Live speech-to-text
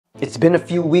It's been a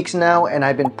few weeks now and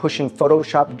I've been pushing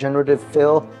Photoshop Generative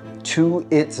Fill to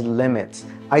its limits.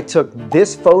 I took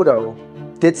this photo,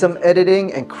 did some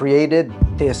editing, and created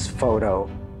this photo.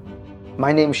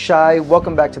 My name's Shai,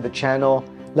 welcome back to the channel.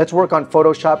 Let's work on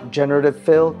Photoshop Generative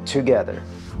Fill together.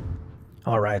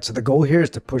 All right, so the goal here is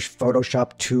to push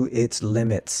Photoshop to its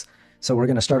limits. So we're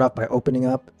gonna start off by opening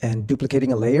up and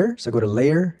duplicating a layer. So go to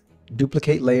Layer,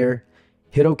 Duplicate Layer,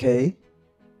 hit OK.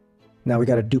 Now we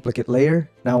got a duplicate layer.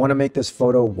 Now I want to make this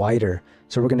photo wider.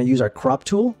 So we're going to use our crop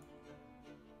tool.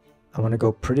 I want to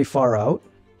go pretty far out.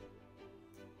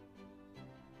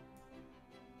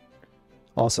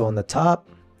 Also on the top.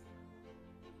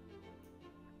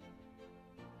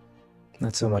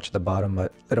 Not so much at the bottom,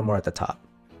 but a little more at the top.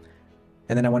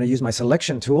 And then I want to use my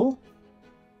selection tool.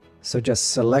 So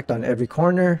just select on every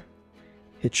corner.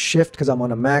 Hit Shift because I'm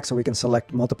on a Mac so we can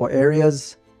select multiple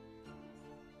areas.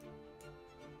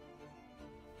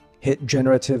 Hit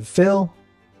Generative Fill,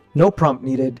 no prompt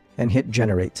needed, and hit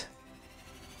Generate.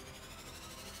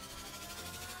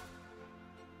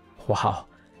 Wow,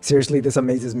 seriously, this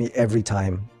amazes me every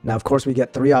time. Now, of course, we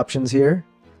get three options here.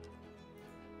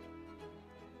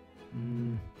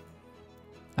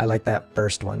 I like that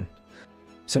first one.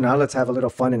 So now let's have a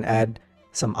little fun and add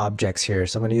some objects here.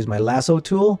 So I'm going to use my lasso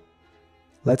tool.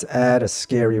 Let's add a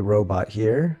scary robot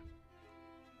here.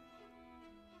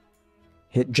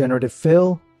 Hit Generative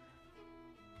Fill.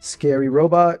 Scary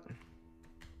robot,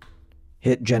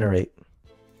 hit Generate.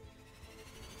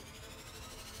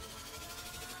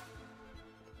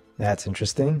 That's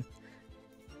interesting.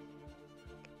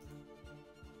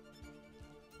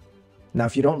 Now,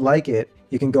 if you don't like it,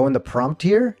 you can go in the prompt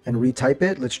here and retype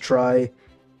it. Let's try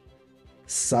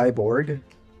cyborg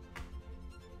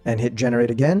and hit Generate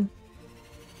again.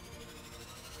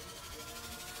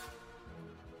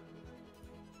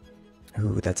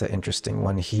 Ooh, that's an interesting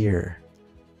one here.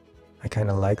 I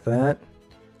kind of like that.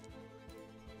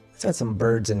 Let's add some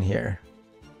birds in here.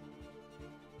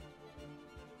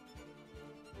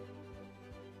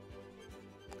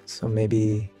 So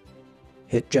maybe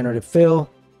hit Generative Fill.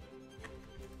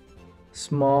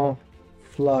 Small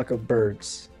flock of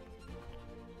birds.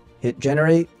 Hit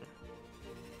Generate.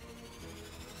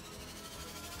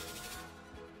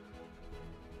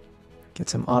 Get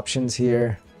some options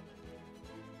here.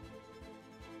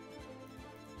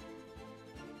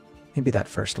 Maybe that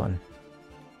first one.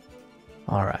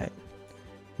 All right.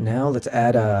 Now let's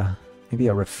add maybe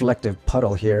a reflective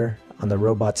puddle here on the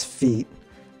robot's feet.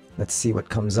 Let's see what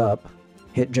comes up.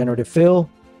 Hit Generative Fill.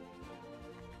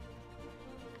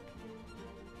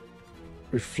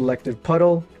 Reflective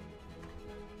puddle.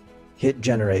 Hit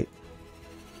Generate.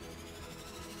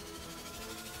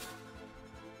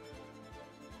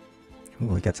 Ooh,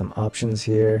 we got some options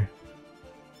here.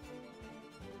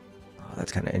 Oh,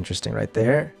 that's kind of interesting right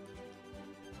there.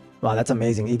 Wow, that's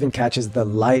amazing. Even catches the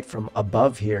light from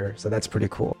above here, so that's pretty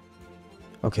cool.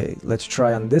 Okay, let's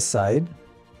try on this side.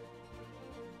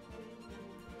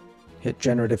 Hit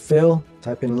Generative Fill,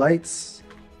 type in lights,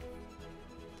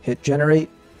 hit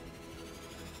Generate.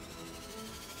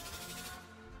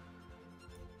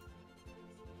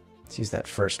 Let's use that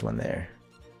first one there.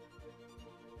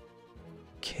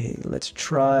 Okay, let's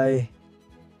try.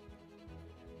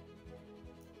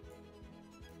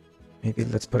 Maybe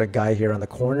let's put a guy here on the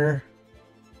corner.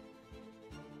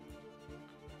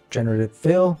 Generative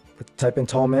Fill. Let's type in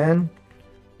tall man.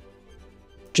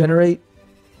 Generate.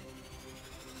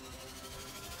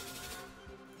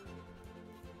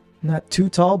 Not too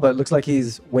tall, but it looks like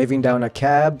he's waving down a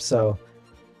cab, so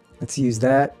let's use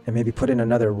that and maybe put in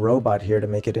another robot here to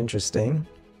make it interesting.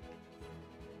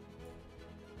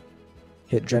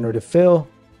 Hit Generative Fill,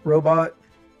 robot,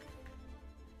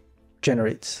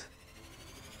 generates.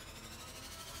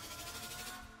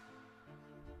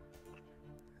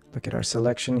 Look at our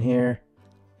selection here.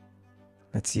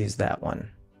 Let's use that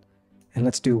one. And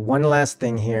let's do one last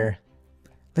thing here.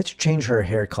 Let's change her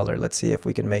hair color. Let's see if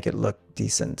we can make it look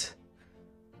decent.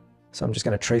 So I'm just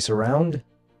going to trace around.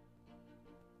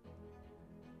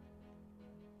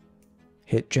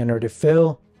 Hit Generative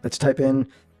Fill. Let's type in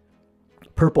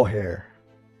purple hair.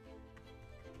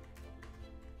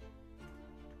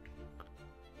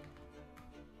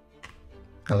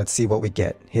 And let's see what we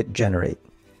get. Hit Generate.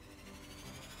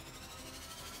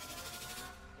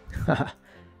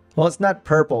 Well, it's not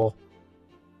purple,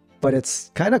 but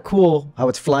it's kind of cool how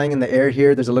it's flying in the air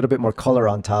here. There's a little bit more color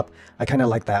on top. I kind of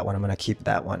like that one. I'm going to keep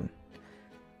that one.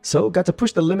 So got to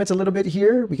push the limits a little bit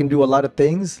here. We can do a lot of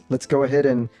things. Let's go ahead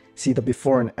and see the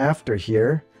before and after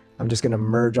here. I'm just going to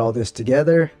merge all this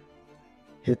together.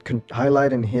 Hit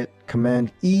highlight and hit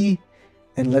Command E.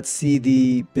 And let's see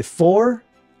the before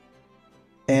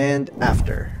and and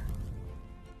after.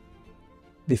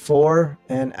 Before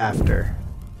and after.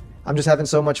 I'm just having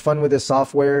so much fun with this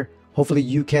software. Hopefully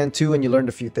you can too, and you learned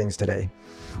a few things today.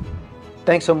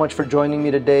 Thanks so much for joining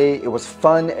me today. It was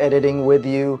fun editing with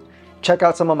you. Check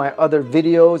out some of my other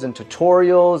videos and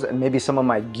tutorials and maybe some of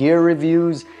my gear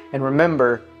reviews. And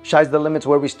remember, sky's the limits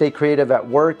where we stay creative at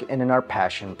work and in our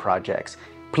passion projects.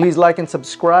 Please like and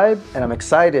subscribe, and I'm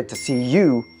excited to see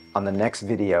you on the next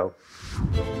video.